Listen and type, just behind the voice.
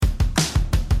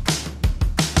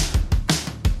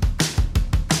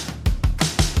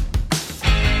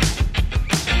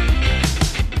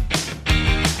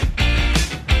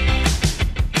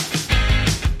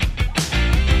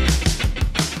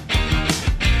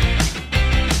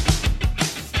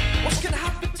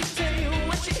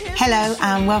Hello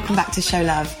and welcome back to Show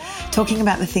Love, talking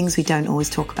about the things we don't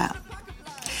always talk about.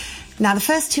 Now, the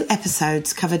first 2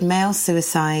 episodes covered male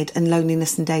suicide and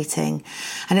loneliness and dating.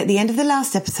 And at the end of the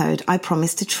last episode, I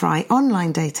promised to try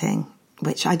online dating,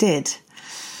 which I did.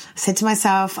 I said to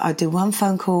myself, I'd do 1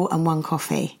 phone call and 1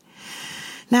 coffee.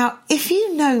 Now, if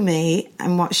you know me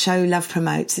and what Show Love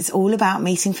promotes, it's all about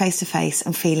meeting face to face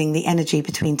and feeling the energy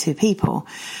between 2 people.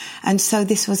 And so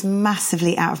this was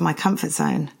massively out of my comfort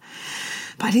zone.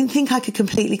 But I didn't think I could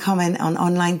completely comment on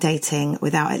online dating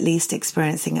without at least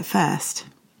experiencing it first.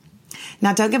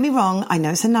 Now, don't get me wrong, I know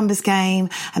it's a numbers game,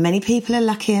 and many people are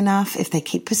lucky enough, if they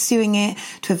keep pursuing it,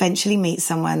 to eventually meet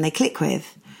someone they click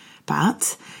with.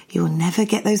 But you will never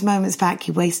get those moments back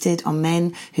you wasted on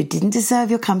men who didn't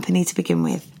deserve your company to begin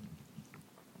with.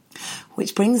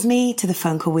 Which brings me to the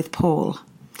phone call with Paul,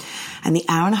 and the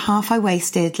hour and a half I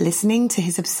wasted listening to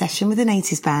his obsession with an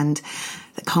 80s band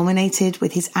that culminated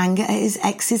with his anger at his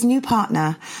ex's new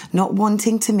partner not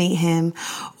wanting to meet him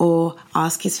or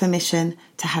ask his permission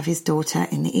to have his daughter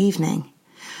in the evening.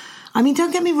 I mean,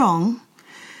 don't get me wrong,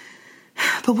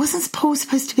 but wasn't Paul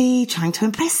supposed to be trying to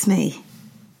impress me?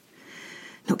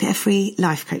 Not get a free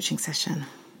life coaching session.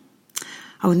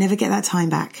 I would never get that time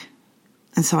back,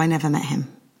 and so I never met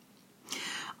him.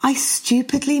 I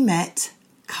stupidly met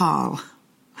Carl.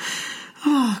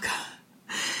 Oh, God.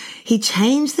 He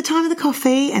changed the time of the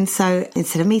coffee, and so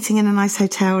instead of meeting in a nice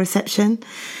hotel reception,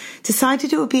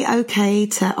 decided it would be okay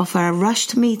to offer a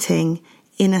rushed meeting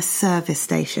in a service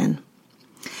station.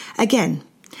 Again,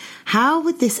 how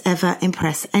would this ever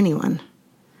impress anyone?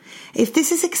 If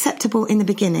this is acceptable in the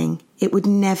beginning, it would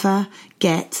never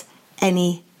get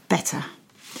any better.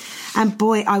 And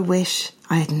boy, I wish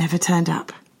I had never turned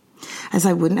up, as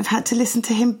I wouldn't have had to listen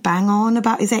to him bang on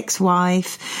about his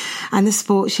ex-wife and the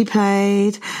sport she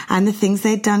played and the things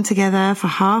they'd done together for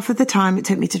half of the time it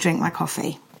took me to drink my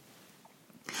coffee.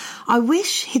 I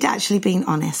wish he'd actually been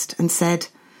honest and said,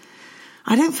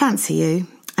 I don't fancy you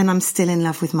and I'm still in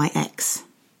love with my ex.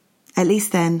 At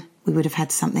least then we would have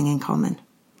had something in common.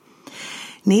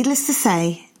 Needless to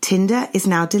say, Tinder is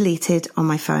now deleted on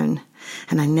my phone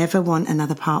and I never want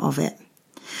another part of it.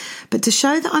 But to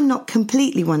show that I'm not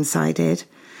completely one-sided,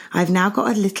 I've now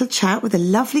got a little chat with a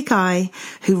lovely guy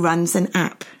who runs an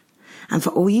app. And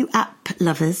for all you app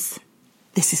lovers,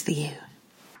 this is for you.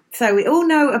 So we all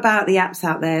know about the apps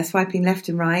out there, swiping left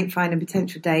and right, finding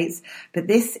potential dates. But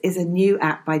this is a new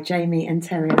app by Jamie and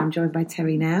Terry, and I'm joined by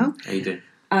Terry now. How you doing?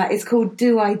 It's called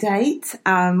Do I Date,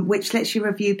 which lets you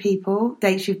review people,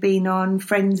 dates you've been on,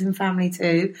 friends and family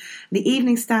too. The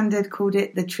Evening Standard called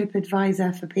it the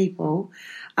TripAdvisor for people.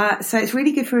 So it's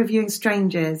really good for reviewing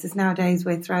strangers, as nowadays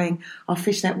we're throwing our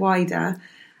fishnet wider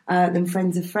than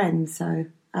friends of friends. So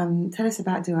tell us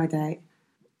about Do I Date.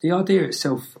 The idea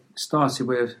itself started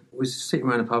with, we was sitting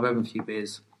around a pub having a few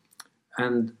beers,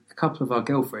 and a couple of our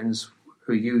girlfriends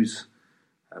who use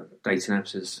dating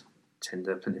apps as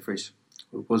Tinder, Plenty Fish,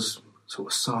 was sort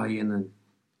of sighing and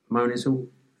moaning, so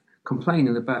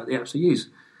complaining about the apps they use.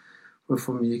 Were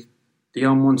from the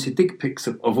unwanted dick pics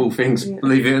of all things,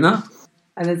 believe it or not.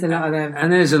 And there's a lot of them.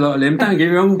 And there's a lot of them, don't get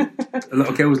me wrong. A lot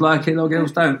of girls like it, a lot of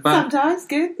girls don't. But, sometimes,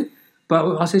 good.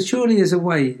 But I said, surely there's a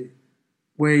way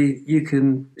where you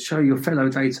can show your fellow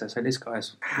dater, say, this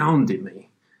guy's hounding me,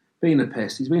 being a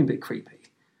pest, he's being a bit creepy.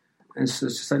 And so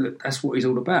to say, look, that's what he's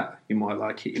all about. You might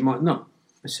like it, you might not.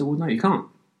 I said, well, no, you can't.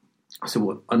 I said,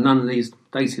 well, on none of these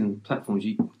dating platforms,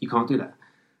 you can't do that.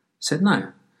 I said,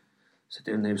 no. So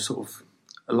then there was sort of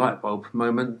a light bulb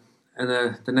moment, and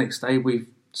the next day we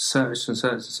searched and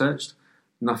searched and searched,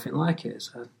 nothing like it.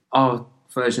 So our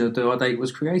version of Do I Date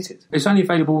was created. It's only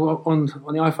available on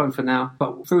the iPhone for now,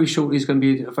 but very shortly it's going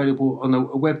to be available on a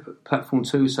web platform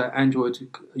too, so Android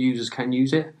users can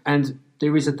use it. And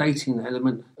there is a dating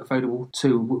element available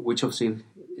too, which obviously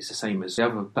is the same as the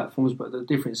other platforms, but the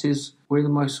difference is we're the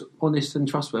most honest and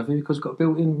trustworthy because we've got a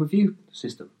built-in review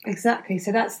system. Exactly.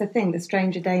 So that's the thing, the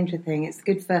stranger danger thing. It's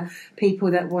good for people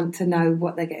that want to know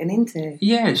what they're getting into.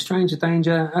 Yeah, stranger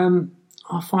danger.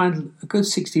 I find a good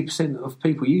 60% of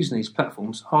people using these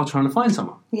platforms are trying to find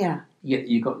someone. Yeah. Yet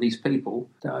you've got these people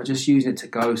that are just using it to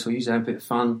ghost or using it to have a bit of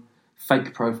fun.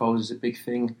 Fake profiles is a big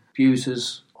thing.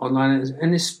 Abusers online,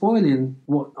 and it's spoiling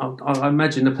what I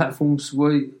imagine the platforms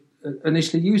were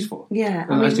initially used for. Yeah,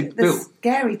 I mean, the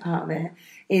scary part of it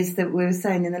is that we were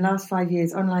saying in the last 5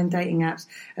 years, online dating apps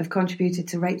have contributed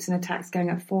to rapes and attacks going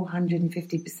up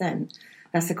 450%.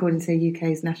 That's according to the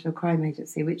UK's National Crime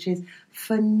Agency, which is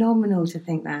phenomenal to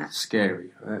think that.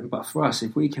 Scary. But for us,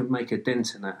 if we can make a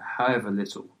dent in that, however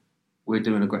little, we're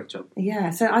doing a great job.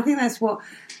 Yeah, so I think that's what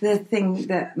the thing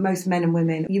that most men and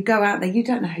women, you go out there, you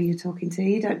don't know who you're talking to.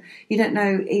 You don't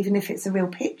know even if it's a real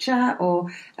picture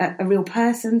or a real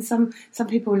person. Some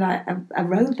people like a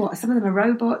robot. Some of them are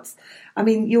robots. I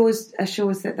mean, yours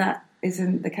assures that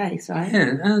isn't the case, right?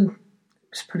 Yeah, and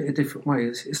it's pretty a different way.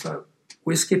 It's like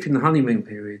we're skipping the honeymoon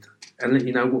period and let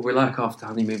you know what we're like after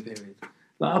honeymoon period.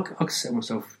 Like I can sell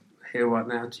myself here right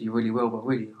now to you really well, but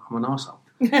really I'm an arsehole.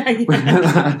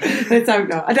 Let's hope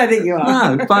not. I don't think you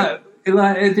are. No, but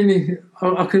like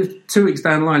I could 2 weeks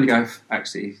down the line go,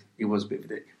 actually, he was a bit of a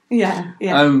dick. Yeah.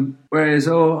 Whereas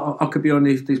I could be on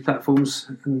these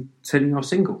platforms and telling you I'm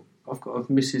single. I've got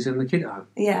a missus and the kid at home.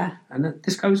 Yeah. And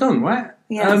this goes on, right?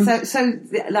 Yeah, so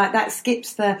like that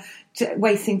skips the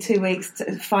wasting 2 weeks,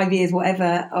 5 years,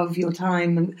 whatever, of your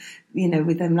time, and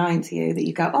with them lying to you, that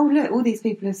you go, oh, look, all these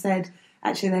people have said,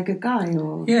 actually, they're a good guy.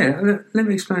 Or yeah, let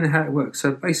me explain how it works.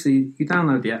 So basically, you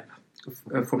download the app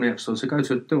from the App Store. So go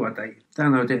to Do I Date,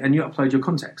 download it, and you upload your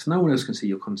contacts. No one else can see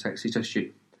your contacts, it's just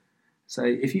you. So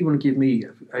if you want to give me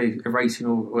a rating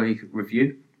or a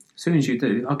review, as soon as you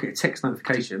do, I'll get a text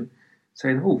notification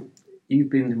saying, oh, you've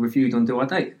been reviewed on Do I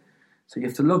Date. So you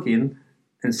have to log in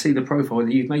and see the profile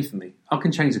that you've made for me. I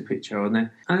can change the picture on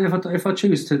there. And if I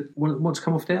choose to want to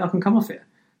come off there, I can come off it.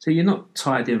 So you're not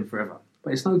tied in forever.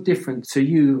 But it's no different to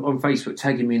you on Facebook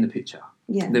tagging me in the picture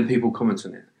than people comment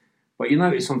on it. But you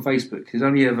notice on Facebook, there's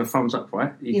only ever thumbs up,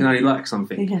 right? You can only like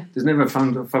something. Yeah. There's never a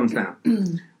thumbs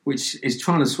down, which is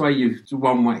trying to sway you to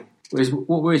one way. Whereas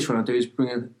what we're trying to do is bring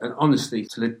an honesty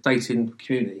to the dating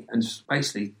community and just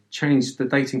basically change the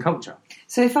dating culture.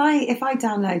 So if I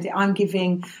download it, I'm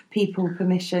giving people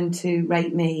permission to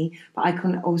rate me, but I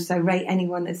can also rate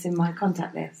anyone that's in my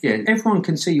contact list. Yeah, everyone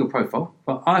can see your profile,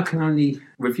 but I can only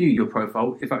review your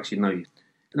profile if I actually know you.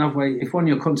 Another way, if one of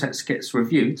your contacts gets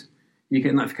reviewed, you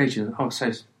get a notification, it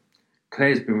says,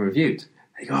 Claire's been reviewed.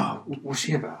 They go, oh, what's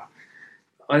she about?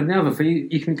 Another thing,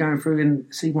 you can go through and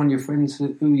see one of your friends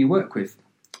who you work with,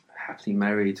 happily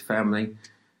married, family,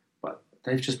 but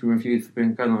they've just been reviewed for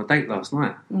going on a date last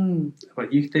night.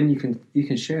 But you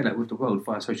can share that with the world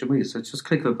via social media. So just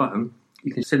click a button,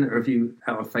 you can send a review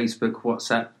out on Facebook,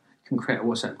 WhatsApp. You can create a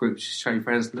WhatsApp group, just show your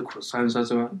friends, look what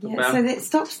so-and-so's about. Yeah, so it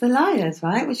stops the liars,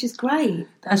 right? Which is great.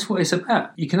 That's what it's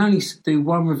about. You can only do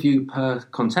one review per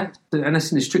contact, and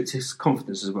that's in the strictest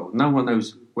confidence as well. No one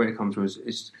knows where it comes from.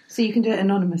 So you can do it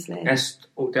anonymously? That's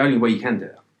the only way you can do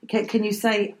it. Can you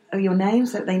say your name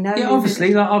so that they know? Yeah,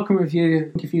 obviously. Like, I can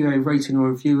give you a rating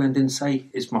or review and then say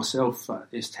it's myself,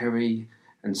 it's Terry,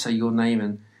 and say your name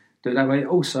and do it that way.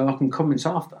 Also, I can comment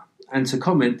after. And to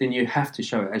comment, then you have to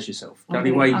show it as yourself. I'm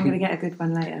going to get a good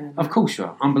one later. Then. Of course you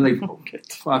are. Unbelievable.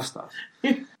 5 stars.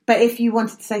 But if you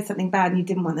wanted to say something bad and you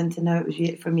didn't want them to know it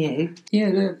was from you...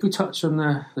 Yeah, we touch on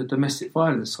the domestic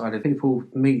violence side of people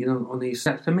meeting on these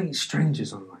apps. They're meeting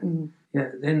strangers online. Yeah,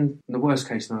 then in the worst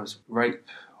case now is rape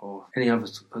or any other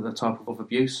type of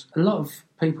abuse. A lot of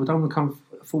people don't want to come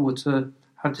forward to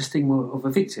have the stigma of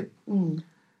a victim.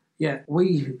 Yeah,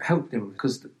 we help them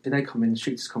because they come in the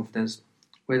strictest confidence,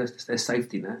 where that's their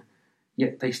safety net,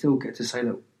 yet they still get to say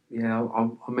that, yeah,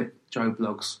 I met Joe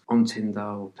Blogs on Tinder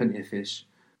or Plenty of Fish.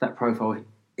 That profile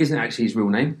isn't actually his real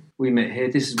name. We met here,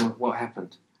 this is what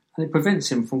happened. And it prevents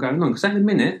him from going on, because at the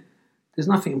minute, there's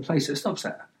nothing in place that stops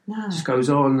that. No. It just goes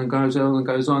on and goes on and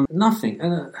goes on. Nothing.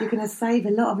 You're going to save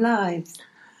a lot of lives.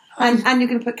 And you're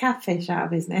going to put catfish out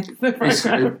of business. It's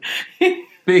a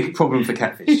big problem for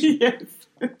catfish. Yes.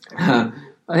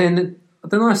 And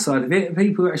the nice side of it,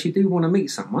 people actually do want to meet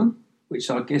someone, which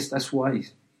I guess that's why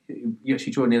you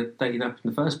actually join the dating app in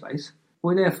the first place.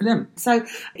 We're there for them. So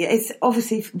it's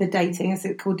obviously the dating, as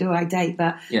it's called Do I Date,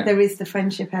 but there is the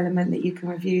friendship element that you can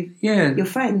review your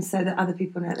friends so that other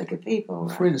people know they're good people.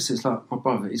 Right? For instance, like my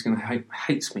brother, he's going to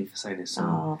hates me for saying this.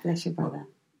 Oh, bless your brother.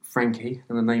 Frankie,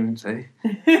 I'm going to name him too.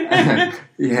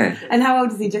 Yeah. And how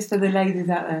old is he, just for the ladies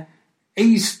out there?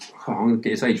 He's, I'm going to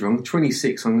get his age wrong,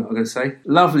 26, I'm going to say.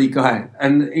 Lovely guy.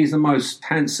 And he's the most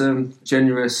handsome,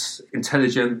 generous,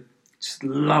 intelligent, just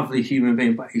lovely human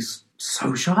being, but he's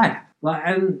so shy.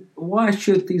 And why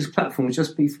should these platforms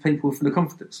just be for people with the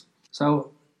confidence?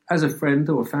 So, as a friend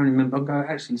or a family member, I go,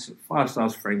 actually, 5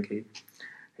 stars Frankie.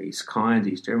 He's kind,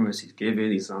 he's generous, he's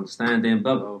giving, he's understanding,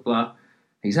 blah, blah, blah.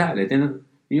 He's out there. Then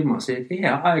you might say,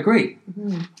 yeah, I agree.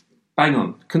 Mm-hmm. Bang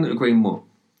on. Couldn't agree more.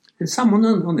 And someone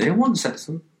on there wants that.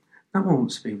 No one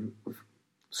wants to be with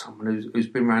someone who's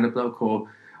been around the block or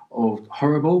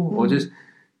horrible or just...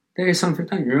 There is something,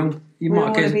 don't you wrong? You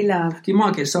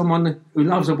might get someone who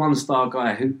loves a 1-star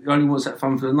guy who only wants that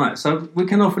fun for the night. So we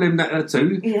can offer him that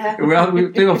too. Yeah. We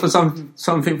do offer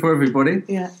something for everybody.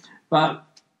 Yeah. But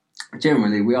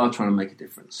generally we are trying to make a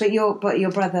difference. But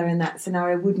your brother in that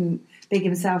scenario wouldn't big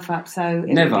himself up, so it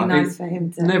Never. would be nice for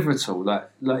him to... Never at all.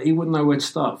 Like he wouldn't know where to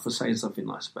start for saying something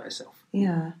nice about himself.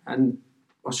 Yeah. And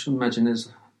I should imagine there's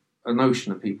an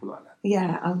ocean of people like that.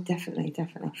 Yeah, oh, definitely.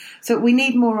 So we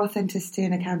need more authenticity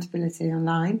and accountability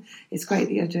online. It's great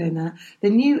that you're doing that.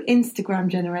 The new Instagram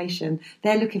generation,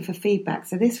 they're looking for feedback,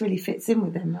 so this really fits in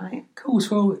with them, right? Of course,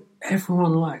 well,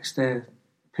 everyone likes their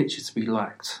picture to be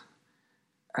liked.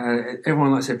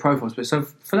 Everyone likes their profiles. But so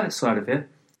for that side of it,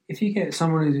 if you get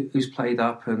someone who's played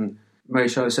up and may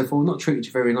show themselves, well, not treated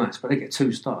you very nice, but they get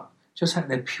 2-star, just out of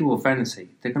their pure vanity,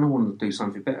 they're going to want to do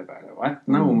something better about it, right?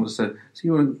 No one wants to. So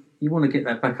you want to get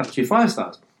that back up to your 5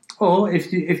 stars. Or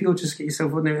if you'll just get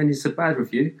yourself on there and it's a bad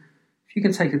review, if you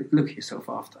can take a look at yourself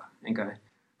after and go,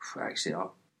 actually,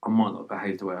 I might not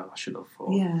behave the way I should have,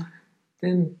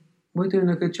 then we're doing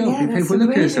a good job. Yeah, that's people a look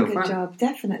really at yourself, good right? job,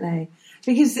 definitely.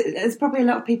 Because there's probably a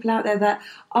lot of people out there that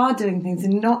are doing things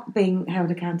and not being held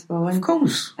accountable. And, of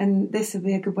course. And this would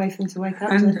be a good way for them to wake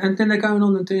up. And then they're going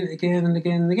on and doing it again and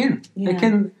again and again.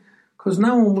 Yeah. Because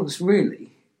no one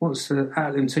wants to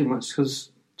out them too much, because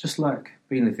just like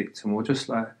being a victim or just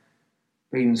like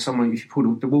being someone, if you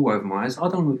pull the wool over my eyes, I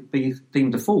don't want to be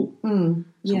deemed a fool. So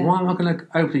why am I going to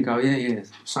openly go,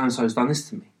 so-and-so's done this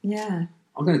to me? Yeah.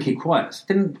 I'm going to keep quiet.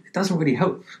 Then it doesn't really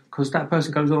help, because that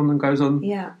person goes on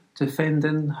to offend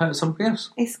and hurt somebody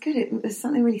else. It's good. There's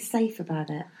something really safe about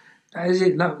it. That is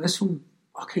it. That's all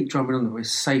I keep drumming on, with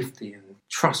safety and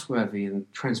trustworthy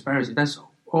and transparency. That's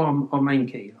our main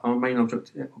key. Our main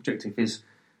objective is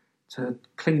to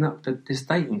clean up this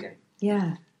dating game.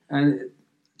 Yeah. And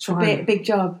big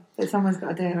job that someone's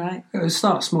got to do, right? It'll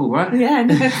start small, right? Yeah,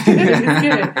 no, it's good.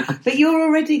 It's good. But you're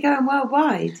already going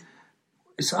worldwide.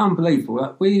 It's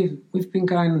unbelievable. We've been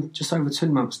going just over 2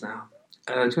 months now,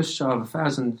 just shy of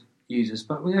 1,000 users.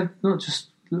 But we have not just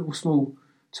little small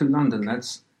 2 London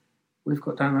lads. We've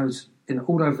got downloads in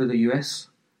all over the US,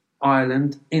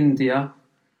 Ireland, India,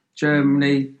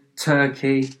 Germany,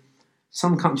 Turkey,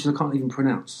 some countries I can't even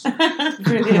pronounce.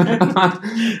 Brilliant.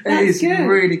 It's good.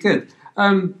 really good.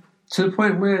 To the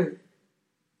point where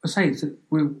I say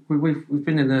we've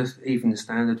been in the Evening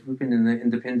Standard, we've been in the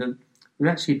Independent, we've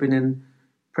actually been in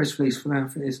press release for now. I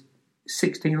think there's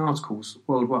 16 articles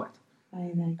worldwide.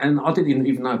 Amazing. And I didn't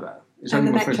even know about it. It's and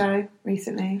only the my Metro friends.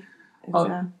 recently.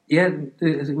 Yeah,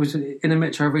 it was in a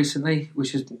Metro recently,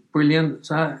 which is brilliant.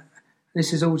 So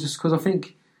this is all just because I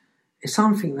think it's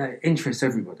something that interests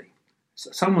everybody.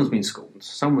 Someone's been scorned.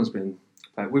 Someone's been...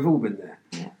 we've all been there.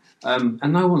 Yeah.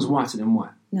 And no one's whiter than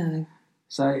white. No.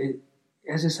 So,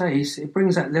 as I say, it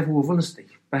brings that level of honesty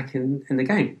back in the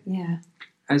game. Yeah.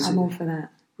 I'm all for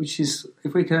that. Which is,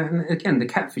 if we can... And again, the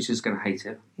catfish is going to hate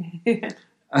it.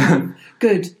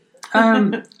 Good.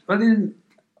 But then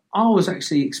I was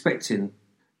actually expecting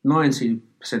 90%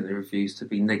 of the reviews to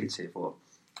be negative or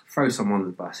throw someone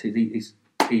under the bus. He's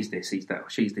this, he's that, or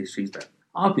she's this, she's that.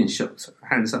 I've been shocked,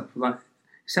 hands up. Like,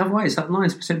 it's the other way, it's like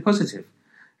 90% positive.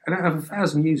 And out of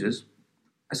 1,000 users,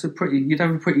 you'd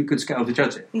have a pretty good scale to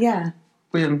judge it. Yeah.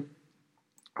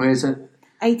 Whereas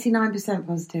 89%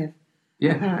 positive.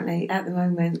 Yeah. Apparently, at the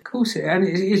moment. Of course, and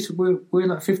we're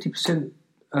like 50%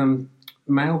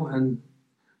 male and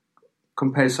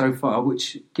compared so far,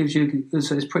 which gives you,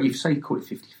 so it's pretty, say, call it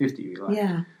 50-50. Like.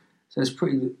 Yeah. So it's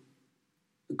pretty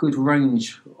good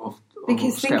range of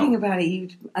because thinking about it,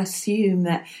 you'd assume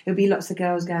that there'd be lots of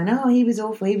girls going, oh, he was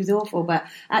awful, but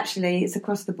actually it's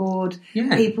across the board.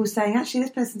 Yeah. People saying, actually,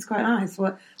 this person's quite nice,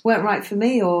 weren't right for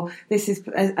me, or this is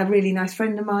a really nice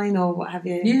friend of mine, or what have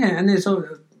you. Yeah, and there's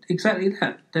exactly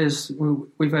that.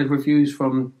 We've had reviews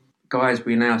from guys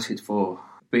being outed for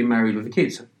being married with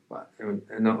kids, and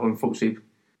unfortunately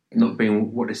not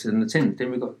being what they said in the tin.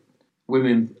 Then we've got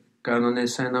women going on there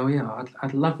saying, oh yeah,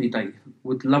 I'd love your date,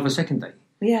 would love a second date.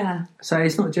 Yeah. So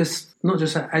it's not just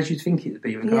as you'd think it would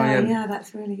be. Yeah,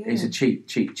 that's really good. It's a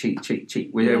cheat.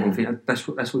 Everyone think that's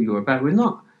what you're about. We're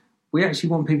not. We actually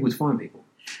want people to find people.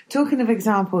 Talking of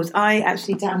examples, I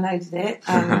actually downloaded it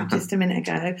just a minute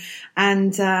ago,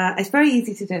 and it's very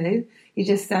easy to do. You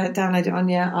just download it on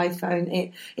your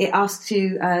iPhone. It asks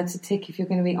you to tick if you're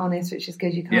going to be honest, which is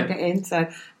good. You can't get in, so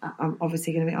I'm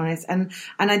obviously going to be honest. And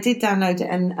I did download it,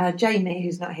 and Jamie,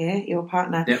 who's not here, your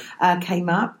partner, came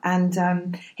up,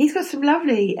 and he's got some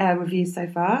lovely reviews so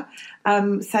far,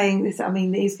 saying this. I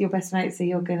mean, he's your best mate, so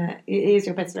he is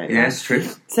your best mate. Yeah, it's true.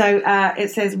 So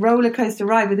it says roller coaster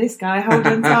ride with this guy. Hold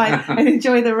on tight and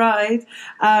enjoy the ride.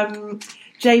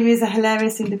 Jamie is a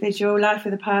hilarious individual, life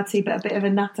of the party, but a bit of a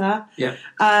nutter. Yeah.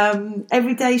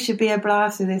 Every day should be a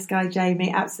blast with this guy,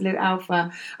 Jamie, absolute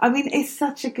alpha. I mean, it's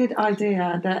such a good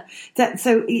idea that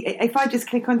so if I just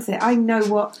click onto it, I know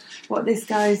what this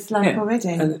guy's like already.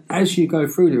 And as you go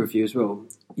through the review as well,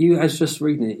 you, as just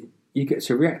reading it, you get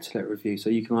to react to that review.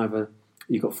 So you can either,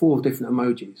 you've got 4 different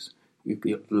emojis. You've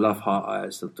got the love heart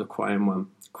eyes, the crying one,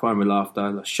 crying with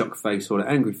laughter, the shock face, or the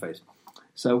angry face.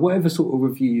 So whatever sort of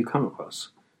review you come across,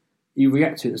 you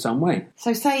react to it in some way.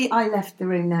 So say I left the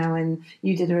room now and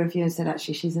you did a review and said,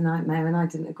 actually, she's a nightmare, and I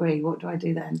didn't agree. What do I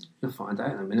do then? You'll find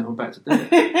out in a minute. I'm about to do it.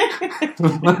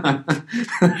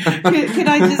 Could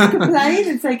I just complain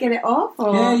and say get it off?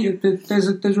 Or? Yeah, there's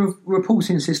a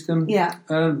reporting system. Yeah.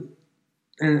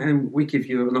 And we give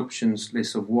you an options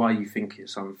list of why you think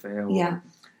it's unfair, or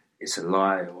it's a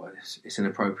lie, or it's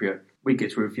inappropriate. We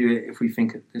get to review it. If we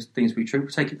think there's things to be true, we'll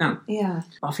take it down. Yeah.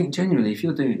 I think genuinely, if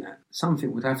you're doing that,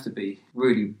 something would have to be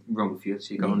really wrong for you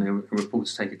to go on there and report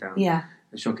to take it down. Yeah.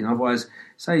 It's shocking. Otherwise,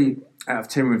 say out of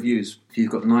 10 reviews, if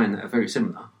you've got 9 that are very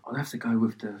similar, I'd have to go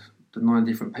with the 9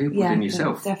 different people than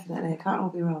yourself. Definitely. It can't all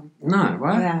be wrong. No,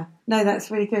 right? Yeah. No, that's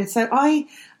really good. So I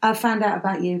found out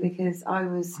about you because I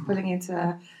was pulling into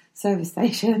a service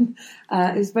station.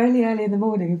 It was very early in the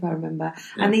morning, if I remember.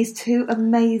 Yeah. And these 2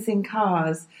 amazing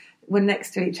cars were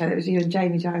next to each other. It was you and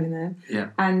Jamie driving them. Yeah.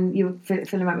 And you were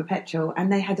filling up with petrol.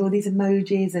 And they had all these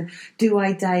emojis and do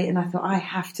I date? And I thought, I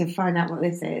have to find out what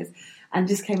this is. And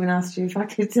just came and asked you if I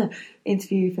could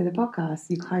interview you for the podcast.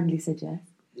 You kindly said yes.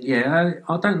 Yeah,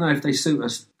 I don't know if they suit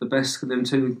us the best, for them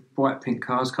 2 bright pink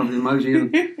cars covered in emoji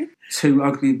and 2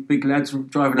 ugly big lads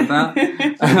driving about.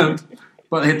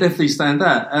 But they definitely stand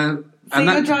out. So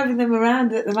you're driving them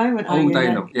around at the moment, are you? All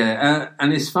day long, yeah.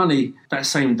 And it's funny, that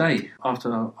same day,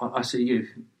 after I see you,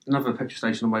 another petrol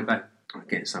station on the way back, I'm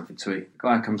getting something to eat. The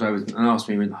guy comes over and asks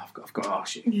me, I've got to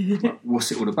ask you, like, what's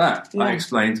it all about? Yeah. I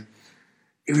explained,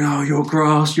 you're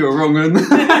grass, you're wrong. And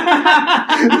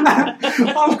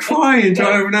I'm crying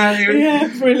driving out here. Yeah,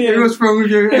 brilliant. What's wrong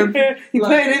with you? You're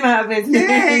putting him out of business.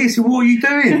 Yeah, he said, what are you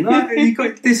doing? You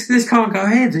got, this can't go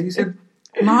ahead. And he said,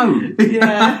 no.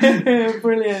 Yeah,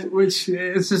 brilliant. Which,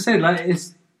 as I said,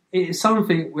 it's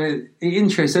something where it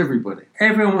interests everybody.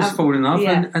 Everyone wants to fall in love,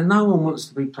 and no one wants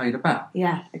to be played about.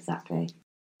 Yeah, exactly.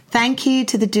 Thank you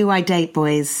to the Do I Date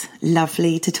boys.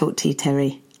 Lovely to talk to you,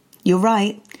 Terry. You're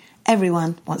right.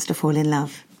 Everyone wants to fall in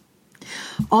love.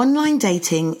 Online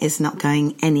dating is not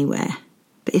going anywhere.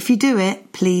 But if you do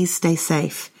it, please stay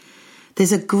safe.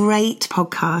 There's a great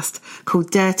podcast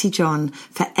called Dirty John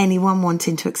for anyone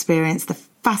wanting to experience the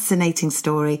fascinating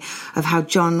story of how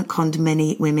John conned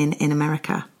many women in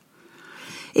America.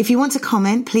 If you want to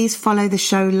comment, please follow the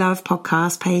Show Love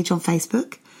podcast page on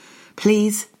Facebook.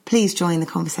 Please join the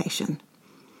conversation.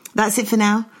 That's it for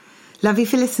now. Love you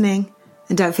for listening,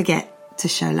 and don't forget to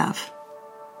show love.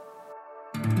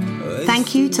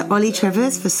 Thank you to Ollie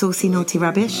Trevors for Saucy Naughty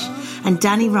Rubbish and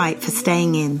Danny Wright for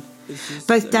staying in.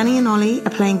 Both Danny and Ollie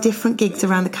are playing different gigs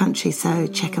around the country, so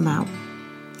check them out.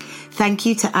 Thank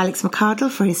you to Alex McCardle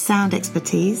for his sound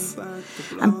expertise.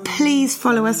 And please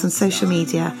follow us on social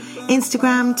media,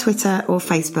 Instagram, Twitter or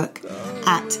Facebook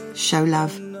at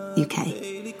ShowLoveUK.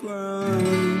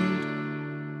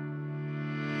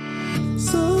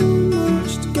 So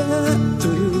much to get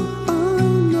through. I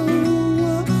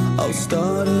know I'll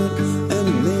start it in a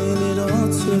minute or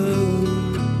two.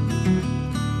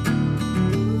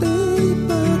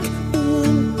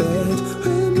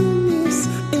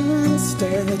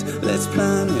 Let's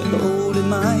plan it all in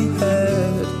my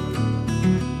head.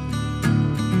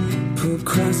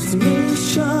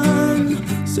 Procrastination,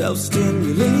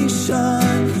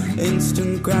 self-stimulation,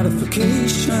 instant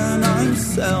gratification. I'm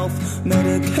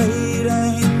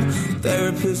self-medicating,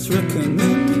 therapist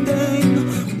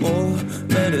recommending more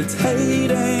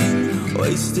meditating,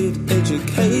 wasted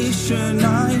education.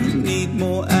 I need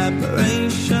more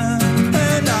admiration,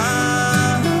 and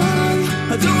I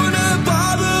don't wanna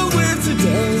bother with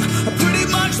today. I pretty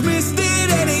much missed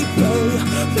it anyway.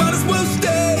 Might as well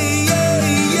stay,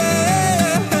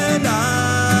 and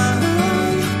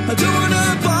I don't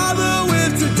wanna bother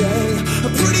with today. I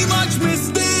pretty much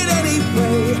missed it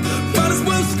anyway. Might as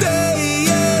well stay,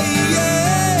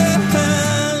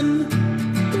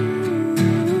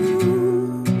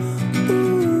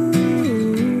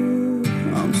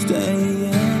 I'm staying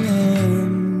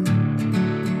in.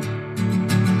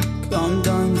 Come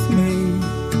down with me.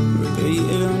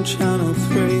 Repeated on channel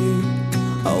 3.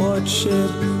 I watch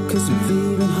it cause I'm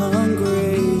feeling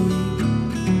hungry.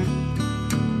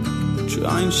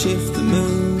 Try and shift the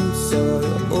mood, so I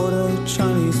order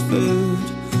Chinese food.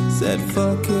 Said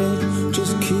fuck it,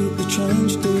 just keep the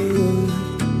change, dude.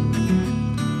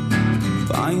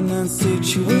 finance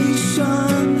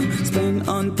situation spent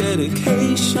on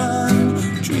dedication.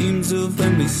 Dreams of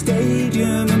Wembley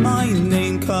Stadium and my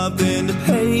name carved in the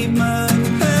pavement.